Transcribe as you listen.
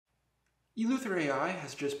Eleuther AI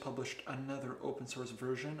has just published another open source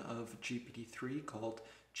version of GPT-3 called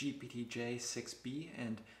GPT-J 6b,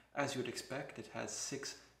 and as you would expect, it has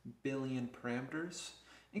 6 billion parameters.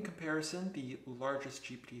 In comparison, the largest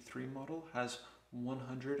GPT-3 model has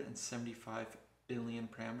 175 billion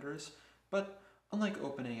parameters, but unlike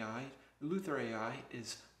OpenAI, Eleuther AI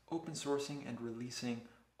is open sourcing and releasing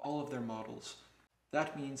all of their models.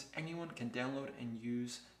 That means anyone can download and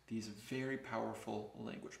use these very powerful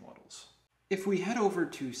language models. If we head over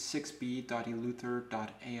to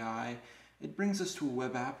 6b.eleuther.ai, it brings us to a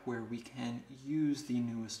web app where we can use the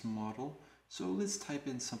newest model. So let's type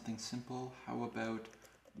in something simple. How about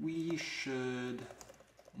we should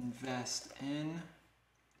invest in,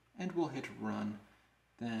 and we'll hit run.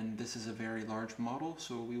 Then this is a very large model,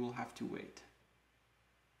 so we will have to wait.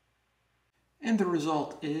 And the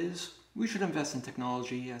result is, we should invest in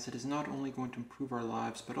technology as it is not only going to improve our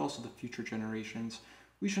lives, but also the future generations.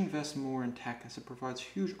 We should invest more in tech as it provides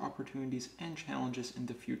huge opportunities and challenges in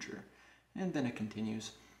the future. And then it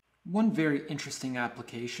continues. One very interesting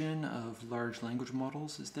application of large language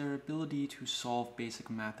models is their ability to solve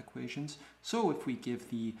basic math equations. So if we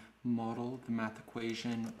give the model the math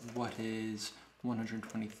equation, what is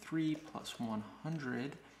 123 plus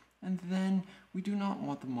 100, and then we do not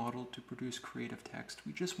want the model to produce creative text.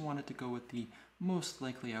 We just want it to go with the most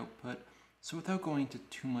likely output. So without going into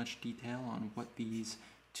too much detail on what these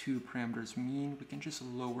two parameters mean, we can just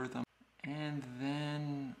lower them and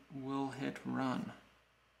then we'll hit run.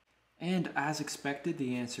 And as expected,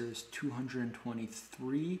 the answer is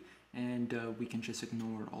 223, and we can just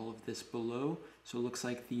ignore all of this below. So it looks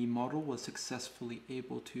like the model was successfully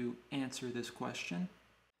able to answer this question.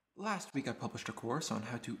 Last week I published a course on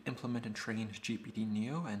how to implement and train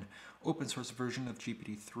GPT-Neo, an open source version of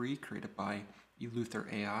GPT-3 created by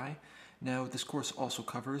Eleuther AI. Now this course also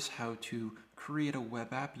covers how to create a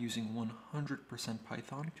web app using 100%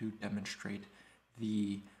 Python to demonstrate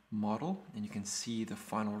the model, and you can see the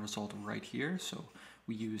final result right here. So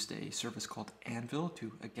we used a service called Anvil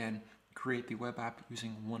to again create the web app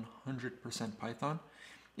using 100% Python.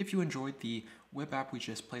 If you enjoyed the web app we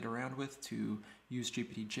just played around with to use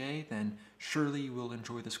GPT-J, then surely you will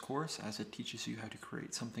enjoy this course as it teaches you how to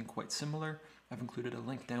create something quite similar. I've included a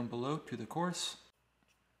link down below to the course.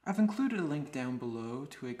 I've included a link down below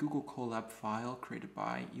to a Google Colab file created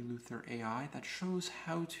by Eleuther AI that shows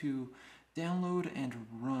how to download and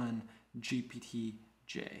run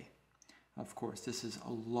GPT-J. Of course, this is a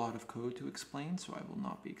lot of code to explain, so I will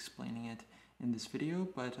not be explaining it in this video,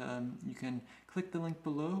 but you can click the link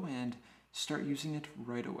below and start using it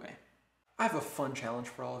right away. I have a fun challenge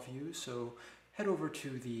for all of you, so head over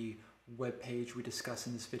to the web page we discuss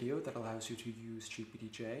in this video that allows you to use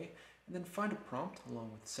GPT-J, and then find a prompt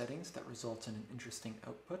along with settings that results in an interesting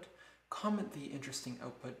output. Comment the interesting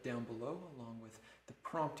output down below along with the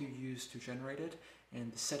prompt you used to generate it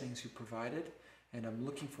and the settings you provided, and I'm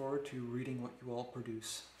looking forward to reading what you all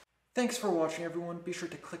produce. Thanks for watching, everyone. Be sure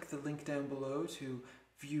to click the link down below to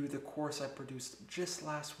view the course I produced just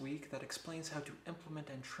last week that explains how to implement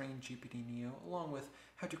and train GPT-Neo, along with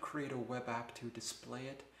how to create a web app to display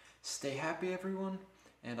it. Stay happy, everyone,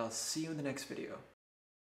 and I'll see you in the next video.